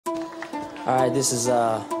Alright, this is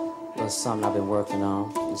something I've been working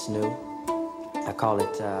on. It's new. I call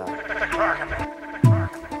it a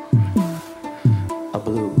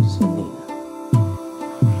blues for Nina.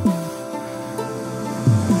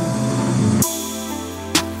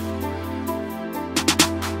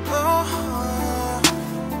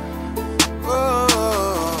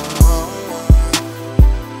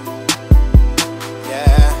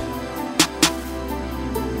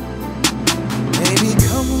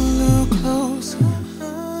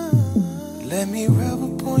 Let me rub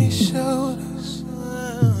upon your shoulders,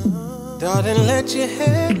 darling, let your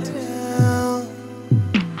head down.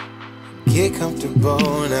 Get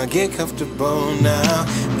comfortable now, get comfortable now.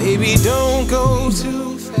 Baby, don't go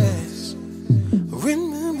too fast.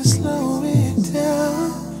 Remember, slow it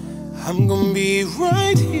down. I'm gonna be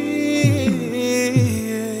right here.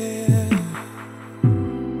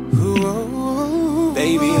 Ooh,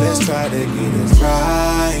 baby, let's try to get it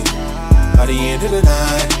right by the end of the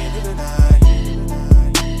night.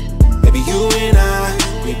 You and I,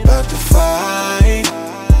 we bout to fight.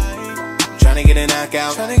 Tryna get a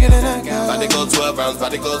knockout, About to go 12 rounds,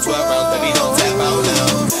 baby, don't tap out now.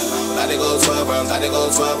 About to go 12 rounds,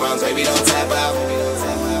 baby, don't tap out.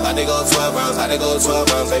 About to go 12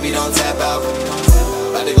 rounds, baby, don't tap out.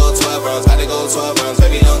 About to go 12 rounds,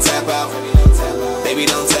 baby, don't tap out. Baby,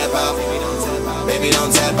 don't tap out. Baby,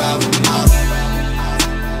 don't tap out.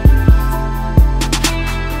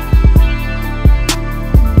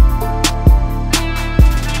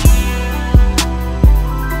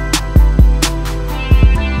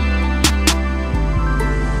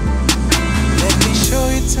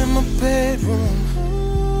 In my bedroom,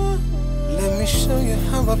 let me show you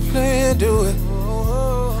how I play and do it.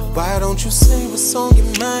 Why don't you say what's on your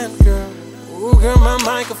mind, girl? Ooh, girl, my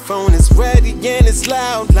microphone is ready and it's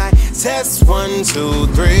loud like test 1, 2,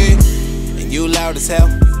 3. And you loud as hell.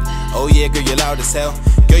 Oh yeah, girl, you're loud as hell.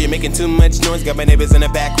 Girl, you're making too much noise. Got my neighbors in the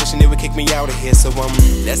back wishing they would kick me out of here. So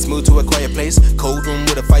let's move to a quiet place. Cold room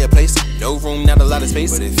with a fireplace. No room, not a lot of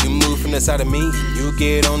space. But if you move from the side of me, you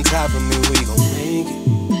get on top of me, we gon' make it.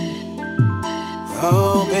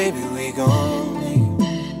 Oh, baby, we gon' make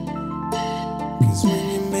it. 'Cause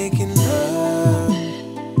when you're making love,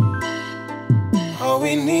 all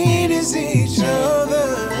we need is each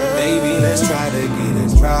other. Baby, let's try to get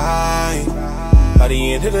it right by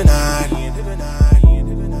the end of the night.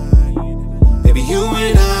 Baby, you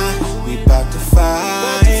and I, we bout to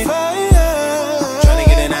fight. Tryna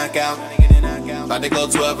get a knockout. About to go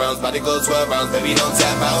 12 rounds, baby, don't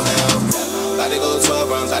tap out now. About to go 12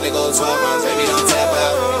 rounds, baby, don't tap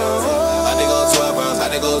out. About to go 12 rounds,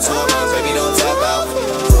 baby, don't tap out.